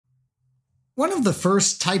One of the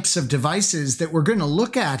first types of devices that we're going to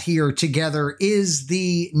look at here together is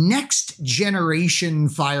the next generation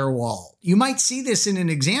firewall. You might see this in an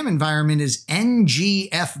exam environment as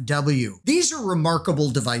NGFW. These are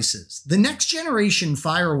remarkable devices. The next generation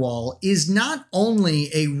firewall is not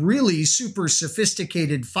only a really super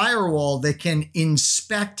sophisticated firewall that can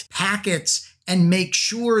inspect packets and make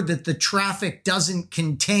sure that the traffic doesn't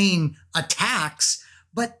contain attacks,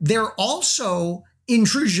 but they're also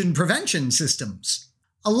intrusion prevention systems.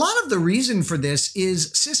 A lot of the reason for this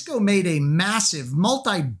is Cisco made a massive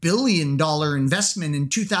multi-billion-dollar investment in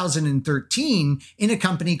 2013 in a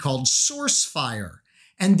company called SourceFire.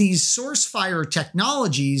 And these SourceFire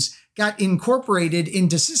technologies got incorporated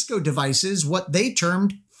into Cisco devices, what they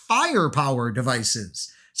termed firepower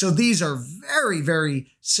devices. So these are very,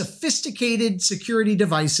 very sophisticated security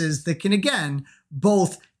devices that can, again,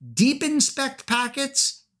 both deep inspect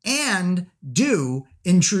packets and do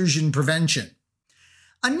intrusion prevention.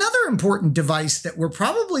 Another important device that we're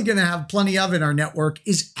probably going to have plenty of in our network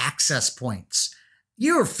is access points.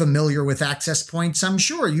 You're familiar with access points, I'm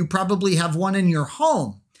sure. You probably have one in your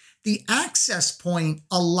home. The access point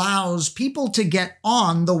allows people to get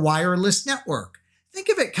on the wireless network. Think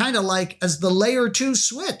of it kind of like as the layer 2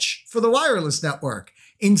 switch for the wireless network.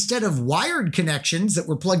 Instead of wired connections that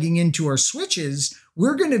we're plugging into our switches,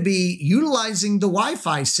 we're going to be utilizing the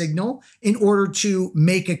Wi-Fi signal in order to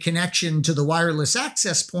make a connection to the wireless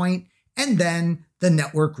access point and then the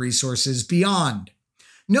network resources beyond.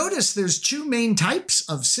 Notice there's two main types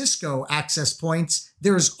of Cisco access points.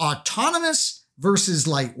 There's autonomous versus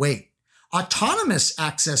lightweight. Autonomous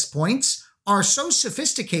access points are so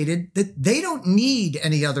sophisticated that they don't need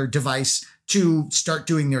any other device to start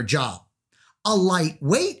doing their job. A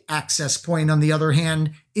lightweight access point, on the other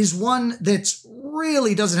hand, is one that's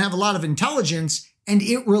really doesn't have a lot of intelligence, and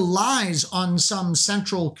it relies on some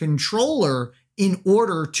central controller in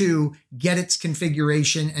order to get its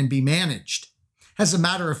configuration and be managed. As a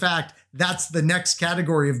matter of fact, that's the next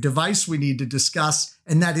category of device we need to discuss,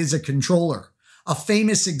 and that is a controller. A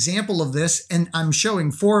famous example of this, and I'm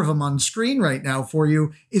showing 4 of them on screen right now for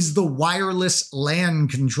you, is the wireless LAN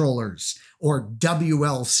controllers, or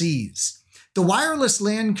WLCs. The wireless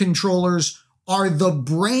LAN controllers are the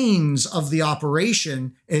brains of the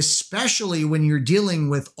operation, especially when you're dealing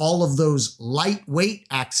with all of those lightweight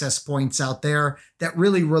access points out there that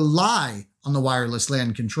really rely on the wireless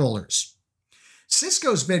LAN controllers.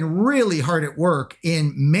 Cisco's been really hard at work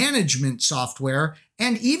in management software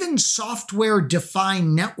and even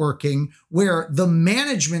software-defined networking, where the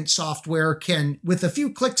management software can, with a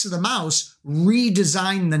few clicks of the mouse,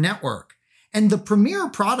 redesign the network. And the premier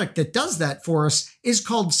product that does that for us is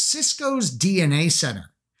called Cisco's DNA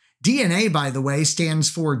Center. DNA, by the way, stands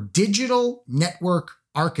for Digital Network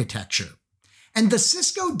Architecture. And the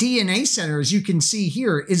Cisco DNA Center, as you can see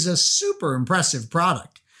here, is a super impressive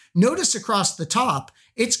product. Notice across the top,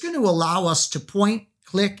 it's going to allow us to point,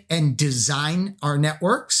 click, and design our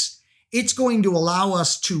networks. It's going to allow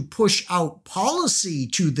us to push out policy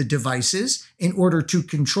to the devices in order to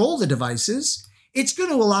control the devices. It's going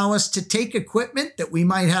to allow us to take equipment that we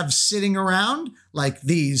might have sitting around, like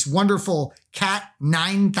these wonderful CAT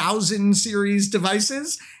 9000 series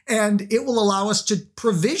devices, and it will allow us to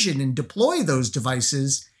provision and deploy those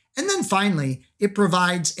devices. And then finally, it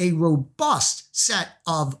provides a robust set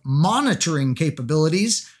of monitoring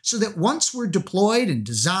capabilities so that once we're deployed and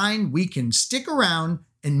designed, we can stick around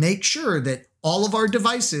and make sure that all of our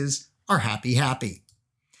devices are happy.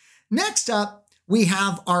 Next up, we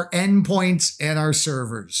have our endpoints and our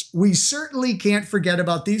servers. We certainly can't forget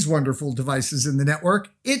about these wonderful devices in the network.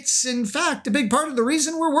 It's, in fact, a big part of the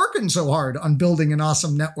reason we're working so hard on building an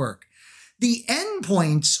awesome network. The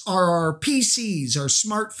endpoints are our PCs, our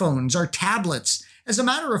smartphones, our tablets. As a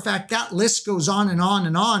matter of fact, that list goes on and on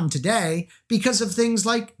and on today because of things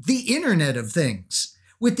like the Internet of Things.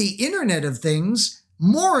 With the Internet of Things,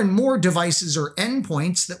 more and more devices are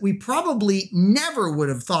endpoints that we probably never would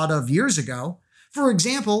have thought of years ago. For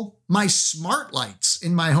example, my smart lights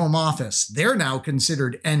in my home office, they're now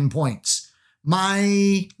considered endpoints.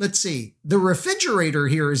 The refrigerator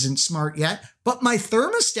here isn't smart yet, but my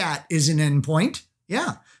thermostat is an endpoint.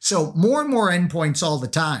 Yeah, so more and more endpoints all the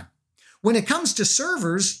time. When it comes to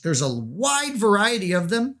servers, there's a wide variety of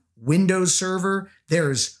them. Windows server,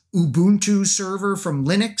 there's Ubuntu server from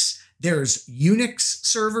Linux, there's Unix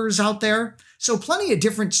servers out there. So plenty of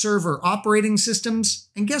different server operating systems.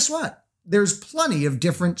 And guess what? There's plenty of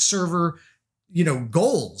different server,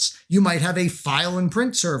 goals. You might have a file and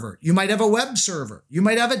print server. You might have a web server. You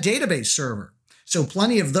might have a database server. So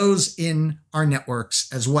plenty of those in our networks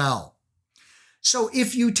as well. So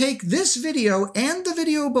if you take this video and the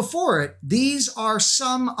video before it, these are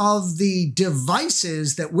some of the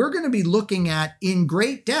devices that we're going to be looking at in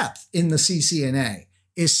great depth in the CCNA,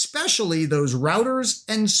 especially those routers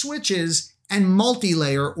and switches and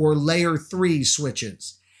multi-layer or layer 3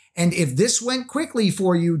 switches. And if this went quickly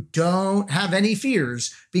for you, don't have any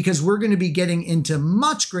fears, because we're going to be getting into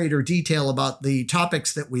much greater detail about the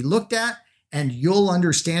topics that we looked at, and you'll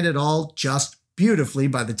understand it all just beautifully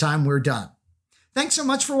by the time we're done. Thanks so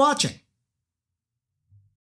much for watching.